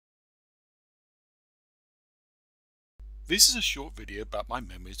This is a short video about my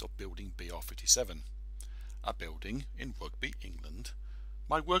memories of building BR57, a building in Rugby, England,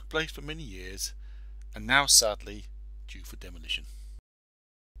 my workplace for many years, and now sadly due for demolition.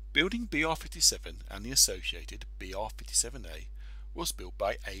 Building BR57 and the associated BR57A was built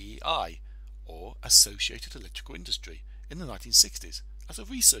by AEI, or Associated Electrical Industry, in the 1960s as a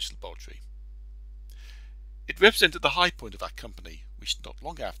research laboratory. It represented the high point of that company, which not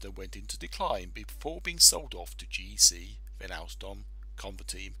long after went into decline before being sold off to GEC, then Alstom,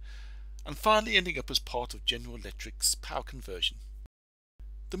 Converteam, and finally ending up as part of General Electric's power conversion.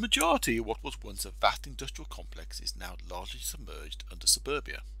 The majority of what was once a vast industrial complex is now largely submerged under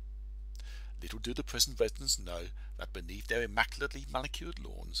suburbia. Little do the present residents know that beneath their immaculately manicured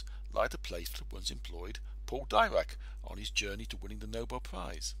lawns lie the place that once employed Paul Dirac on his journey to winning the Nobel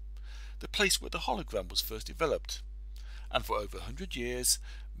Prize, the place where the hologram was first developed, and for over 100 years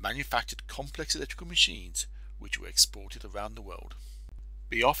manufactured complex electrical machines which were exported around the world.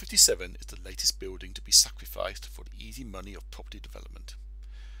 BR57 is the latest building to be sacrificed for the easy money of property development,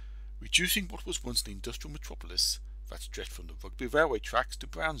 reducing what was once an industrial metropolis that stretched from the Rugby railway tracks to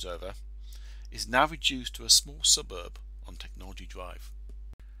Brownsover, is now reduced to a small suburb on Technology Drive.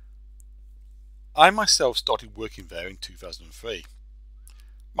 I myself started working there in 2003.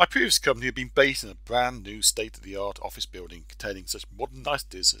 My previous company had been based in a brand new state-of-the-art office building containing such modern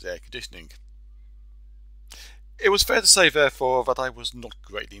niceties as air conditioning. It was fair to say, therefore, that I was not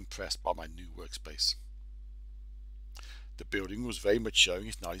greatly impressed by my new workspace. The building was very much showing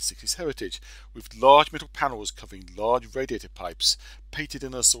its 1960s heritage, with large metal panels covering large radiator pipes painted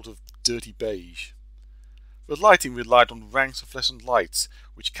in a sort of dirty beige. The lighting relied on ranks of fluorescent lights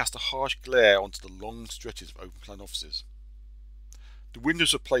which cast a harsh glare onto the long stretches of open-plan offices. The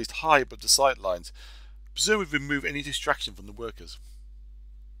windows were placed high above the sight lines, presumably to remove any distraction from the workers.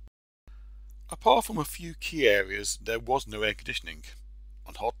 Apart from a few key areas, there was no air conditioning.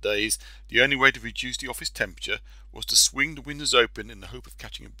 On hot days, the only way to reduce the office temperature was to swing the windows open in the hope of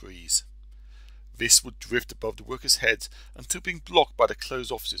catching a breeze. This would drift above the workers' heads until being blocked by the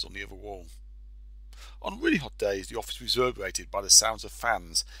closed offices on the other wall. On really hot days, the office reverberated by the sounds of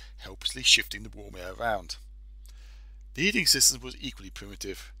fans helplessly shifting the warm air around. The heating system was equally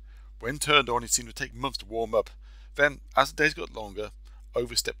primitive. When turned on, it seemed to take months to warm up, then, as the days got longer,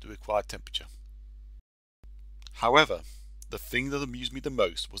 overstepped the required temperature. However, the thing that amused me the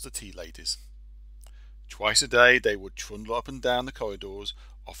most was the tea ladies. Twice a day they would trundle up and down the corridors,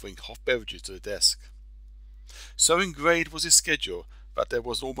 offering hot beverages to the desk. So ingrained was his schedule that there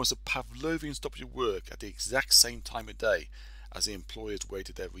was almost a Pavlovian stoppage of work at the exact same time of day as the employers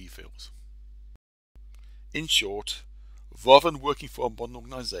waited their refills. In short, rather than working for a modern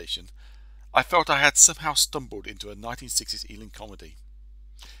organisation, I felt I had somehow stumbled into a 1960s Ealing comedy.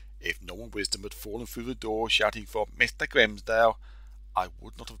 If normal wisdom had fallen through the door shouting for Mr. Grimsdale, I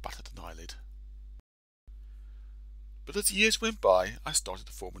would not have batted an eyelid. But as years went by, I started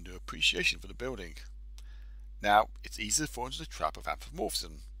to form a new appreciation for the building. Now, it's easy to fall into the trap of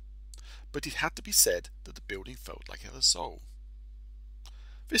anthropomorphism, but it had to be said that the building felt like it had a soul.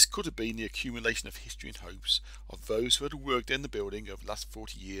 This could have been the accumulation of history and hopes of those who had worked in the building over the last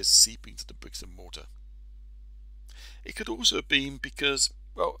 40 years seeping to the bricks and mortar. It could also have been because,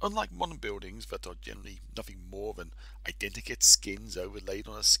 well, unlike modern buildings that are generally nothing more than identical skins overlaid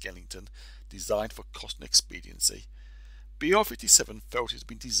on a skeleton designed for cost and expediency, BR57 felt it had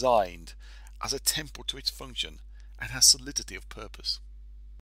been designed as a temple to its function and has solidity of purpose.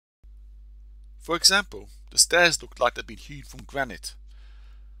 For example, the stairs looked like they'd been hewn from granite.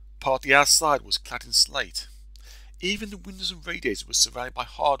 Part of the outside was clad in slate. Even the windows and radiators were surrounded by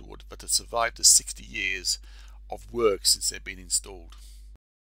hardwood that had survived the 60 years of work since they'd been installed.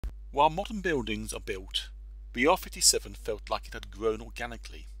 While modern buildings are built, BR57 felt like it had grown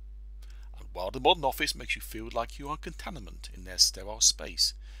organically. And while the modern office makes you feel like you are contaminant in their sterile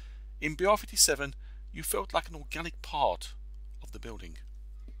space, in BR57 you felt like an organic part of the building.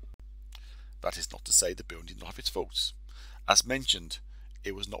 That is not to say the building did not have its faults. As mentioned,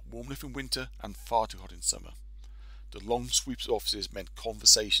 it was not warm enough in winter and far too hot in summer. The long sweeps of offices meant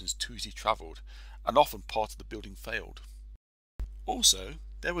conversations too easily travelled, and often part of the building failed. Also,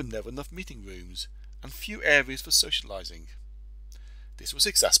 there were never enough meeting rooms, and few areas for socialising. This was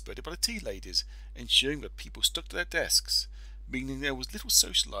exacerbated by the tea ladies, ensuring that people stuck to their desks, meaning there was little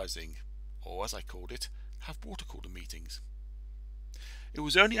socialising, or as I called it, have water cooler meetings. It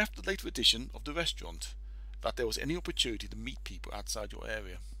was only after the later addition of the restaurant that there was any opportunity to meet people outside your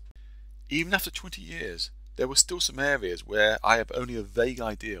area. Even after 20 years, there were still some areas where I have only a vague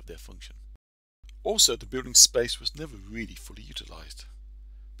idea of their function. Also, the building space was never really fully utilised.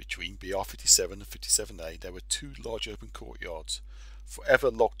 Between Between BR57 and 57A there were two large open courtyards, forever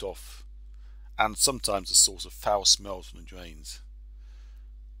locked off, and sometimes a source of foul smells from the drains.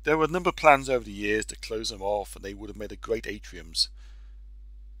 There were a number of plans over the years to close them off, and they would have made a great atriums.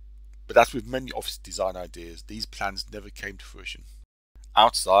 But as with many office design ideas, these plans never came to fruition.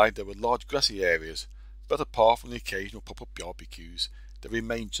 Outside there were large grassy areas, but apart from the occasional pop-up barbecues, there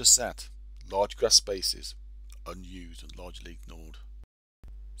remained just that, large grass spaces, unused and largely ignored.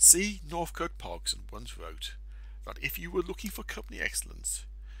 See, Northcote Parkinson once wrote that if you were looking for company excellence,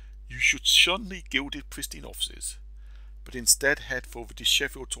 you should shun the gilded pristine offices, but instead head for the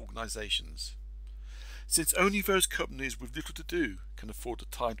dishevelled organisations, since only those companies with little to do can afford the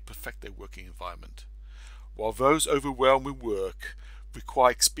time to perfect their working environment, while those overwhelmed with work require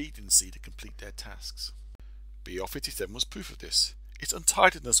expediency to complete their tasks. BR57 was proof of this. Its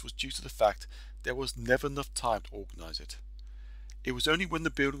untidiness was due to the fact there was never enough time to organise it. It was only when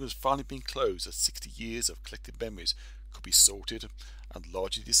the building was finally being closed that 60 years of collected memories could be sorted and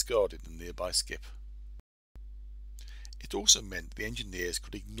largely discarded in the nearby skip. It also meant the engineers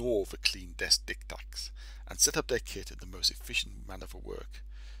could ignore the clean desk dictates and set up their kit in the most efficient manner for work,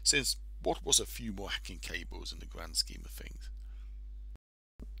 since what was a few more hacking cables in the grand scheme of things.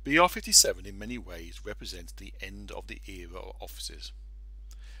 BR57 in many ways represents the end of the era of offices.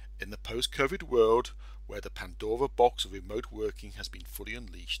 In the post-COVID world, where the Pandora box of remote working has been fully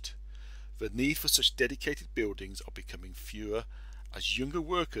unleashed, the need for such dedicated buildings are becoming fewer as younger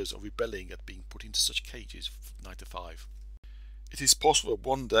workers are rebelling at being put into such cages from 9 to 5. It is possible that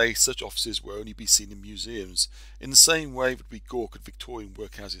one day such offices will only be seen in museums, in the same way that we gawk at Victorian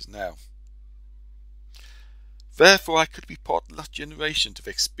workhouses now. Therefore I could be part of the last generation to have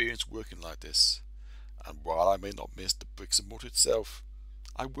experienced working like this, and while I may not miss the bricks and mortar itself,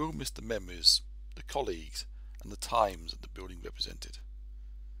 I will miss the memories, the colleagues, and the times that the building represented.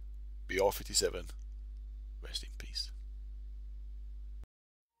 BR57, rest in peace.